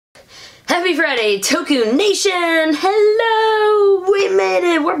Happy Friday, Toku Nation! Hello! We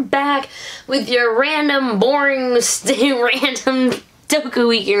made it! We're back with your random, boring, random Toku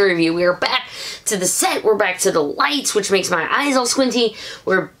Weekend Review. We are back to the set, we're back to the lights, which makes my eyes all squinty.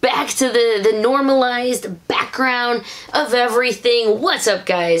 We're back to the normalized background of everything. What's up,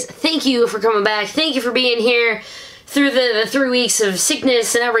 guys? Thank you for coming back. Thank you for being here through the 3 weeks of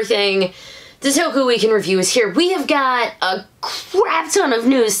sickness and everything. The Toku Weekend Review is here. We have got a crap ton of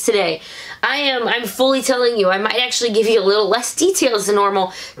news today. I'm fully telling you, I might actually give you a little less details than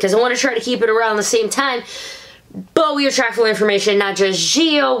normal, because I want to try to keep it around the same time. But we are chock full of information, not just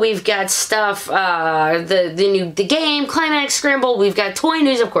Geo. We've got stuff, the game, Climax, Scramble. We've got toy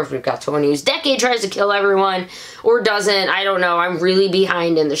news. Of course, we've got toy news. Decade tries to kill everyone, or doesn't. I don't know. I'm really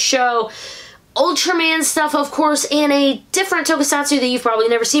behind in the show. Ultraman stuff, of course, and a different Tokusatsu that you've probably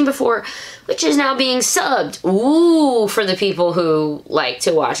never seen before, which is now being subbed. Ooh, for the people who like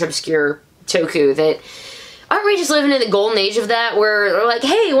to watch obscure Toku. That aren't we just living in the golden age of that, where they're like,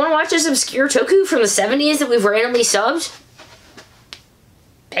 hey, you want to watch this obscure Toku from the 70s that we've randomly subbed?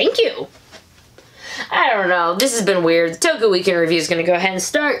 Thank you. I don't know. This has been weird. The Toku Weekend Review is going to go ahead and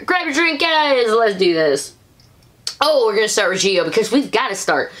start. Grab your drink, guys. Let's do this. Oh, we're going to start with Geo, because we've got to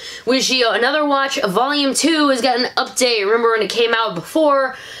start with Geo. Another Watch, Volume 2 has got an update. Remember when it came out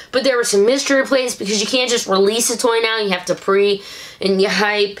before, but there were some mystery plates, because you can't just release a toy now. You have to pre, and you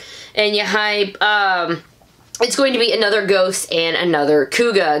hype, and you hype. It's going to be another Ghost and another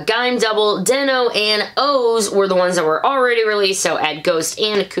Kuuga. Gaim Double, Deno, and O's were the ones that were already released, so add Ghost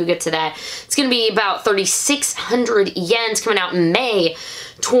and Kuuga to that. It's going to be about 3,600 yen. It's coming out in May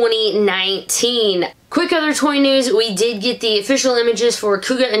 2019. Quick other toy news, we did get the official images for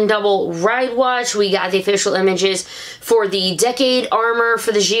Kuuga and Double Ride Watch. We got the official images for the Decade armor,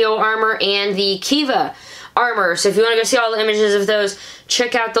 for the Geo armor, and the Kiva armor. So if you want to go see all the images of those,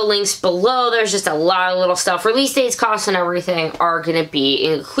 check out the links below. There's just a lot of little stuff. Release dates, costs, and everything are going to be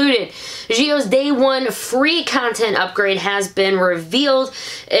included. Geo's Day 1 free content upgrade has been revealed.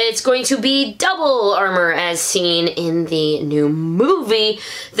 It's going to be double armor as seen in the new movie.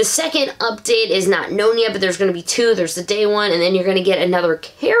 The second update is not known yet, but there's going to be two. There's the Day 1, and then you're going to get another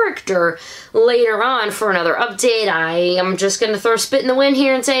character later on for another update. I am just going to throw spit in the wind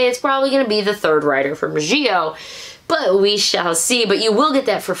here and say it's probably going to be the third rider from Geo. But we shall see. But you will get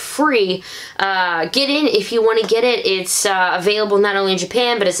that for free. Get in if you want to get it. It's available not only in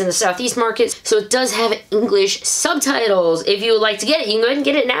Japan, but it's in the Southeast markets. So it does have English subtitles. If you would like to get it, you can go ahead and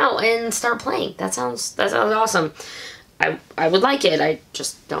get it now and start playing. That sounds awesome. I would like it. I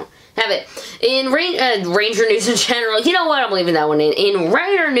just don't have it. In Ranger news in general, you know what, I'm leaving that one in. In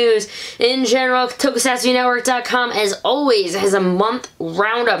Rider news in general, TokusatsuNetwork.com, as always, has a month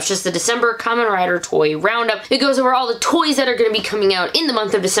roundup. It's just the December Kamen Rider toy roundup. It goes over all the toys that are going to be coming out in the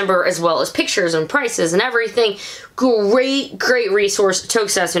month of December, as well as pictures and prices and everything. Great, great resource,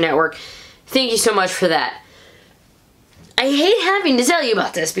 Tokusatsu Network. Thank you so much for that. I hate having to tell you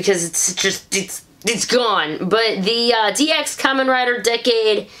about this, because it's gone. But the DX Kamen Rider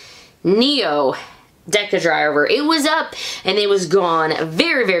Decade Neo Decadriver, it was up and it was gone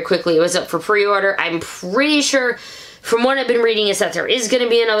very, very quickly. It was up for pre-order. I'm pretty sure, from what I've been reading, is that there is going to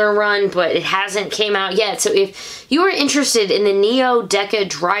be another run, but it hasn't came out yet. So if you are interested in the Neo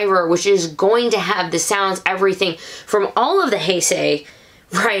Decadriver, which is going to have the sounds, everything from all of the Heisei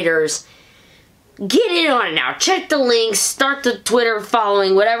riders, get in on it now. Check the links, start the Twitter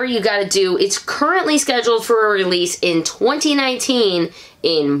following, whatever you gotta do. It's currently scheduled for a release in 2019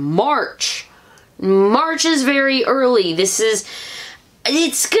 in March. March is very early.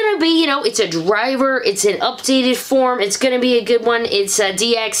 It's gonna be, you know, it's a driver, it's an updated form, it's gonna be a good one. It's a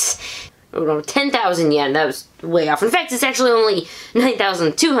DX, I don't know, 10,000 yen. That was way off. In fact, it's actually only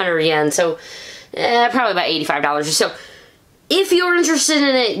 9,200 yen, so probably about $85 or so. If you're interested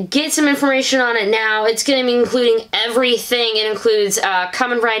in it, get some information on it now. It's going to be including everything. It includes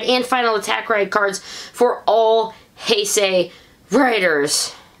Kamen Ride and Final Attack Ride cards for all Heisei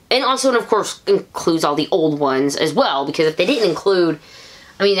riders. And also, and of course, includes all the old ones as well, because if they didn't include,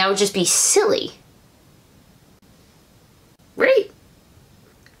 I mean, that would just be silly. Right?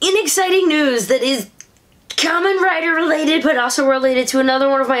 In exciting news that is Kamen Rider related, but also related to another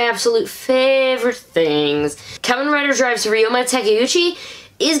one of my absolute favorite things. Kamen Rider Drive's Ryoma Takeuchi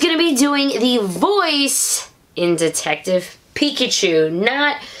is going to be doing the voice in Detective Pikachu.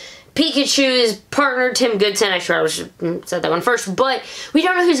 Not Pikachu's partner, Tim Goodson. I should have said that one first, but we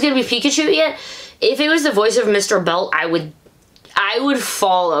don't know who's going to be Pikachu yet. If it was the voice of Mr. Belt, I would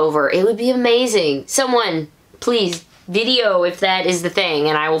fall over. It would be amazing. Someone, please, video if that is the thing,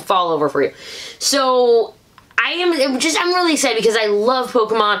 and I will fall over for you. So I'm really excited because I love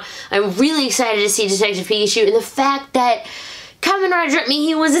Pokemon. I'm really excited to see Detective Pikachu, and the fact that Kamen Rider,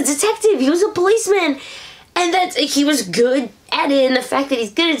 he was a detective, he was a policeman, and that he was good at it, and the fact that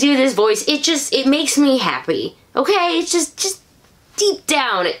he's gonna do this voice, it makes me happy. Okay, it's just deep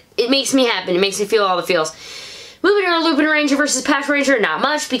down, it makes me happy. It makes me feel all the feels. Moving on to Lupin Ranger versus Patch Ranger, not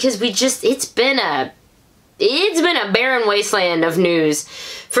much, because it's been a barren wasteland of news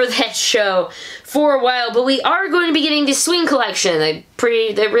for that show for a while, but we are going to be getting the Swing Collection.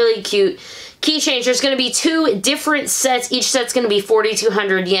 They're really cute keychains. There's going to be 2 different sets. Each set's going to be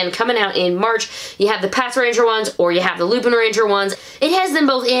 4,200 yen, coming out in March. You have the Patch Ranger ones, or you have the Lupin Ranger ones. It has them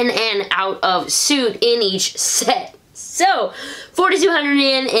both in and out of suit in each set. So, 4,200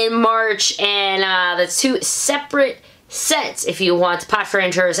 yen in March, and the 2 separate sets if you want the Patch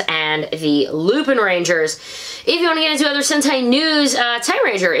Rangers and the Lupin Rangers. If you want to get into other Sentai news, Time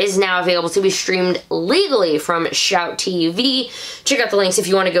Ranger is now available to be streamed legally from Shout TV. Check out the links if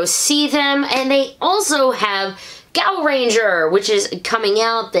you want to go see them. And they also have Gal Ranger, which is coming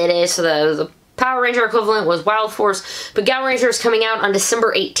out. That is the Power Ranger equivalent was Wild Force, but Gal Ranger is coming out on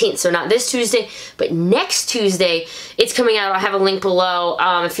December 18th, so not this Tuesday, but next Tuesday it's coming out. I'll have a link below.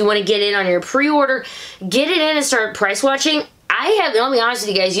 If you want to get in on your pre-order, get it in and start price watching. I'll be honest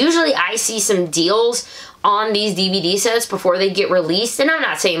with you guys, usually I see some deals on these DVD sets before they get released, and I'm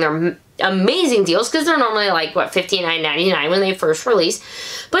not saying they're amazing deals, because they're normally like, what, $59.99 when they first release,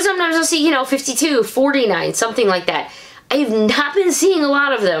 but sometimes I'll see, $52, $49, something like that. I've not been seeing a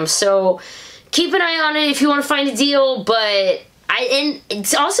lot of them, so keep an eye on it if you want to find a deal, and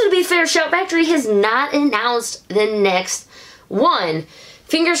it's also, to be fair, Shout Factory has not announced the next one.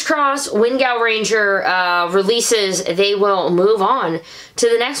 Fingers crossed, when Gal Ranger releases, they will move on to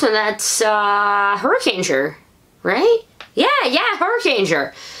the next one. That's Hurricaneger, right? Yeah,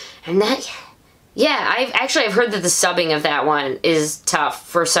 Hurricaneger. And I've heard that the subbing of that one is tough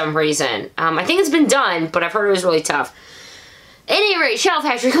for some reason. I think it's been done, but I've heard it was really tough. At any rate, Shout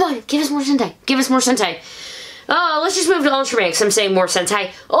Factory, come on, give us more Sentai. Give us more Sentai. Let's just move to Ultraman, because I'm saying more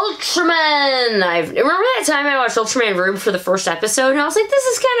Sentai. Ultraman! Remember that time I watched Ultraman Rube for the first episode, and I was like, this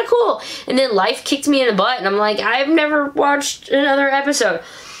is kind of cool. And then life kicked me in the butt, and I'm like, I've never watched another episode.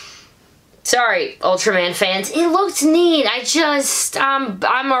 Sorry, Ultraman fans. It looked neat.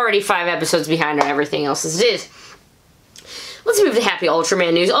 I'm already 5 episodes behind on everything else as it is. Let's move to happy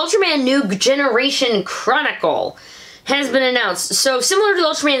Ultraman news. Ultraman New Generation Chronicle has been announced. So, similar to the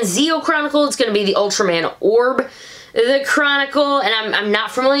Ultraman Zeo Chronicle, it's going to be the Ultraman Orb, the Chronicle, and I'm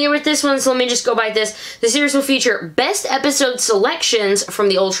not familiar with this one, so let me just go by this. The series will feature best episode selections from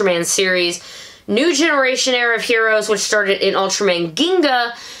the Ultraman series, New Generation era of heroes, which started in Ultraman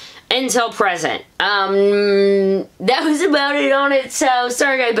Ginga, until present. That was about it on it, so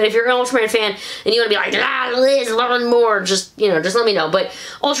sorry guys, but if you're an Ultraman fan and you want to be like, Liz, learn more, just let me know. But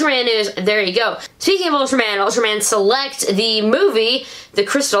Ultraman news, there you go. Speaking of Ultraman Select, the movie, The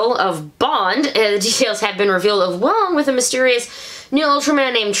Crystal of Bond, the details have been revealed along with a mysterious new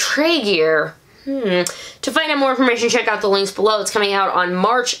Ultraman named Tragear. To find out more information, check out the links below. It's coming out on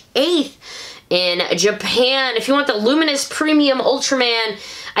March 8th in Japan. If you want the Luminous Premium Ultraman,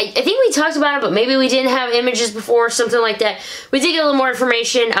 I think we talked about it, but maybe we didn't have images before, something like that. We did get a little more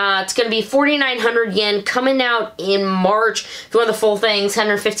information. It's going to be 4,900 yen, coming out in March. If you want the full thing, it's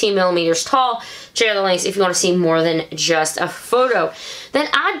 115 millimeters tall. Check out the links if you want to see more than just a photo. Then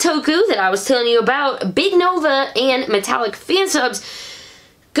Odd Toku that I was telling you about, Big Nova and Metallic fan subs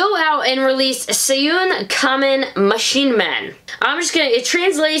go out and release Seiyun Kamen Machine Man. It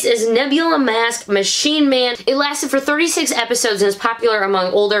translates as Nebula Mask Machine Man. It lasted for 36 episodes and is popular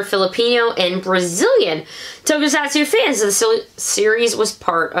among older Filipino and Brazilian Tokusatsu fans. The series was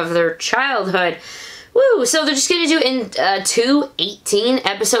part of their childhood. Woo! So they're just going to do it in 2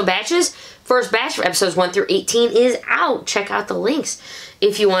 18-episode batches. First batch for episodes 1 through 18 is out. Check out the links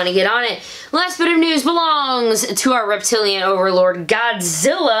if you want to get on it. Last bit of news belongs to our reptilian overlord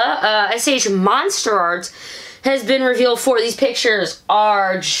Godzilla. SH Monster Arts has been revealed for. These pictures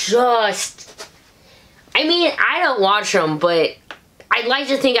are just... I don't watch them, but I'd like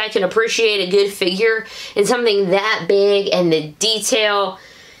to think I can appreciate a good figure in something that big, and the detail,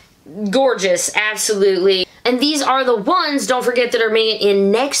 gorgeous, absolutely. And these are the ones, don't forget, that are made in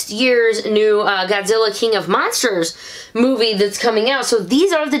next year's new Godzilla King of Monsters movie that's coming out. So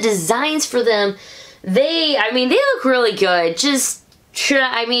these are the designs for them. They look really good.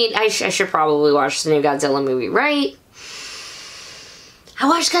 I should probably watch the new Godzilla movie, right? I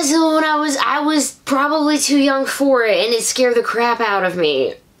watched Godzilla when I was probably too young for it, and it scared the crap out of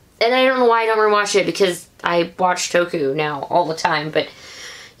me. And I don't know why I don't rewatch it, because I watch Toku now all the time. But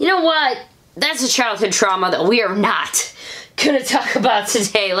you know what? that's a childhood trauma that we are not gonna talk about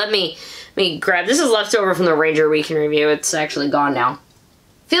today. Let me grab, this is leftover from the Ranger Weekend review. It's actually gone now.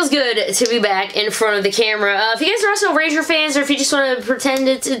 Feels good to be back in front of the camera. If you guys are also Ranger fans, or if you just want to pretend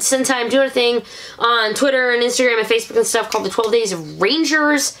it's Sentai, I'm doing a thing on Twitter and Instagram and Facebook and stuff called the 12 Days of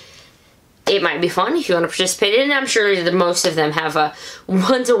Rangers. It might be fun if you want to participate in it. I'm sure that most of them have a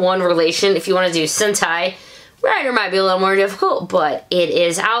one-to-one relation. If you want to do Sentai, Rider might be a little more difficult, but it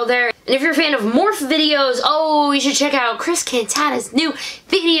is out there. And if you're a fan of Morph videos, oh, you should check out Chris Cantata's new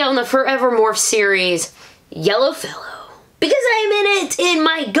video in the Forever Morph series, Yellow Fellow. Because I'm in it in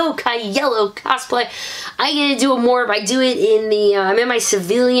my Gokai Yellow cosplay, I get to do a morph. I do it in the, I'm in my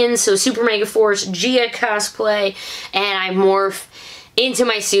civilian, so Super Mega Force Gia cosplay, and I morph into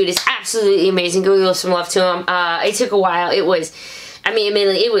my suit. It's absolutely amazing. Go give some love to him. It took a while. It was, I mean,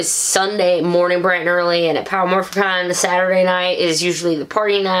 admittedly, it was Sunday morning bright and early, and at Power Morphicon, the Saturday night is usually the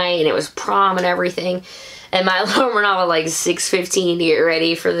party night, and it was prom and everything. And my alarm went off at like 6:15 to get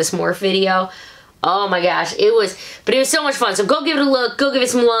ready for this morph video. Oh my gosh, it was so much fun. So go give it a look, go give it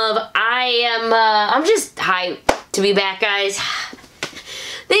some love. I'm just hyped to be back, guys.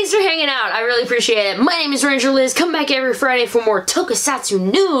 Thanks for hanging out. I really appreciate it. My name is Ranger Liz. Come back every Friday for more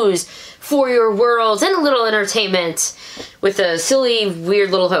Tokusatsu news for your worlds and a little entertainment with a silly,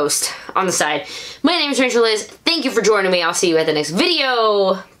 weird little host on the side. My name is Ranger Liz. Thank you for joining me. I'll see you at the next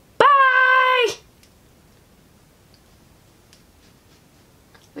video. Bye!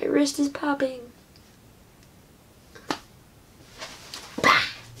 My wrist is popping.